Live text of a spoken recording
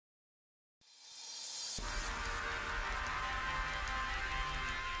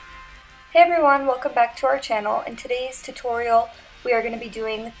Hey everyone, welcome back to our channel. In today's tutorial, we are going to be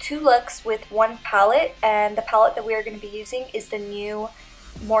doing two looks with one palette, and the palette that we are going to be using is the new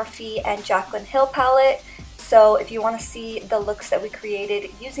Morphe and Jaclyn Hill palette. So if you want to see the looks that we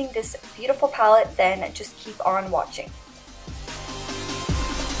created using this beautiful palette, then just keep on watching.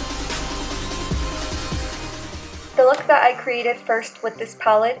 The look that I created first with this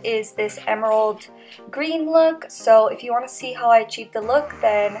palette is this emerald green look. So if you want to see how I achieved the look,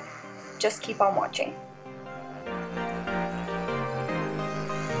 then just keep on watching.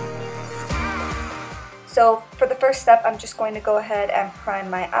 So for the first step, I'm just going to go ahead and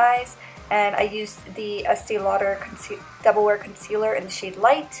prime my eyes, and I used the Estee Lauder Double Wear Concealer in the shade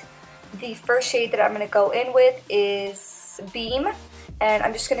Light. The first shade that I'm going to go in with is Beam, and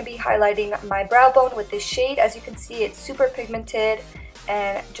I'm just going to be highlighting my brow bone with this shade. As you can see, it's super pigmented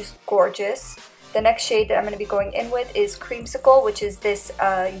and just gorgeous. The next shade that I'm going to be going in with is Creamsicle, which is this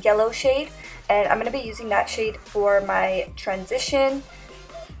yellow shade, and I'm going to be using that shade for my transition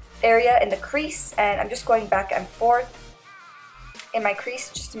area in the crease, and I'm just going back and forth in my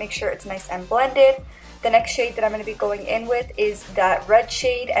crease just to make sure it's nice and blended. The next shade that I'm going to be going in with is that red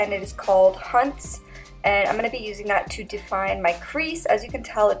shade, and it is called Hunts, and I'm going to be using that to define my crease. As you can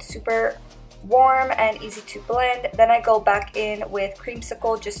tell, it's super warm and easy to blend. Then I go back in with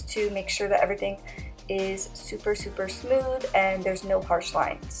Creamsicle just to make sure that everything is super smooth and there's no harsh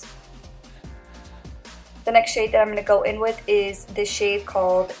lines. The next shade that I'm going to go in with is this shade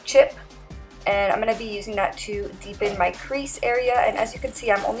called Chip, and I'm going to be using that to deepen my crease area, and as you can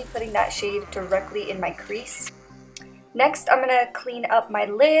see, I'm only putting that shade directly in my crease. Next, I'm going to clean up my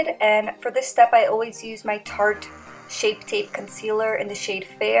lid, and for this step I always use my Tarte Shape Tape Concealer in the shade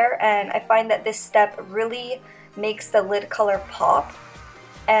Fair, and I find that this step really makes the lid color pop.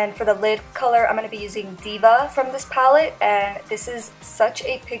 And for the lid color, I'm going to be using Diva from this palette, and this is such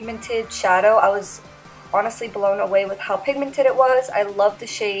a pigmented shadow. I was honestly blown away with how pigmented it was. I love the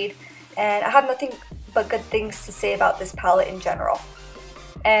shade, and I have nothing but good things to say about this palette in general.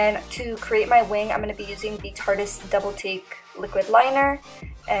 And to create my wing, I'm going to be using the Tarteist Double Take Liquid Liner.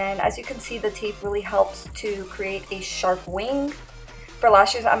 And as you can see, the tape really helps to create a sharp wing. For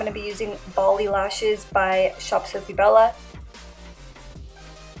lashes, I'm going to be using Bali Lashes by Shop Sophie Bella.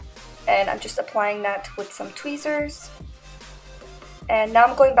 And I'm just applying that with some tweezers. And now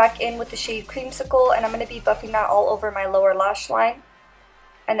I'm going back in with the shade Creamsicle, and I'm going to be buffing that all over my lower lash line.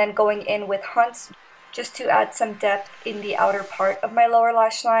 And then going in with Hunts just to add some depth in the outer part of my lower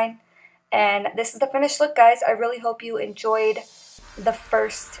lash line. And this is the finished look, guys. I really hope you enjoyed the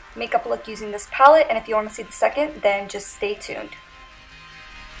first makeup look using this palette, and if you want to see the second, then just stay tuned.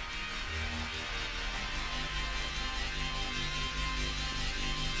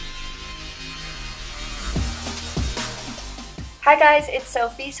 Hi guys, it's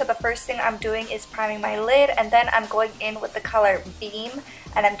Sophie. So the first thing I'm doing is priming my lid, and then I'm going in with the color Beam,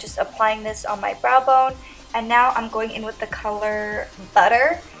 and I'm just applying this on my brow bone. And now I'm going in with the color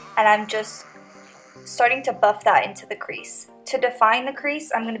Butter, and I'm just starting to buff that into the crease. To define the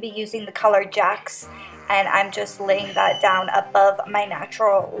crease, I'm going to be using the color Jacz, and I'm just laying that down above my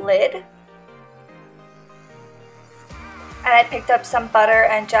natural lid. And I picked up some Butter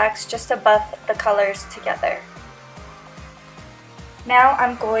and Jacz just to buff the colors together. Now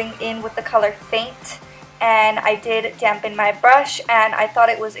I'm going in with the color Faint, and I did dampen my brush, and I thought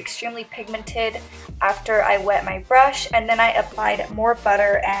it was extremely pigmented after I wet my brush, and then I applied more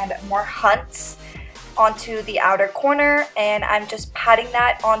Butter and more Hunts onto the outer corner, and I'm just patting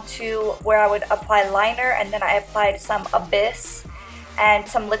that onto where I would apply liner, and then I applied some Abyss and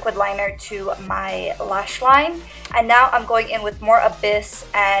some liquid liner to my lash line. And now I'm going in with more Abyss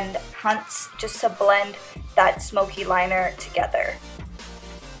and Hunts just to blend that smoky liner together.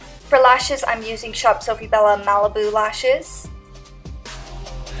 For lashes, I'm using Shop Sophie Bella Malibu lashes.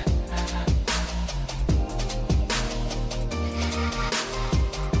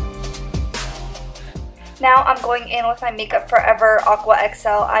 Now I'm going in with my Makeup Forever Aqua XL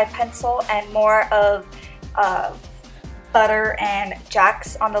eye pencil and more of Butter and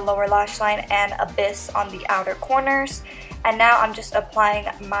Jacz on the lower lash line and Abyss on the outer corners. And now I'm just applying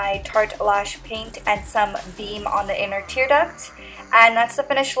my Tarte Lash Paint and some Beam on the inner tear duct. And that's the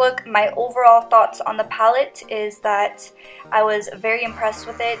finished look. My overall thoughts on the palette is that I was very impressed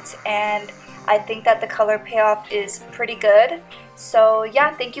with it, and I think that the color payoff is pretty good. So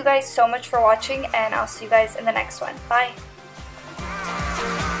yeah, thank you guys so much for watching, and I'll see you guys in the next one. Bye!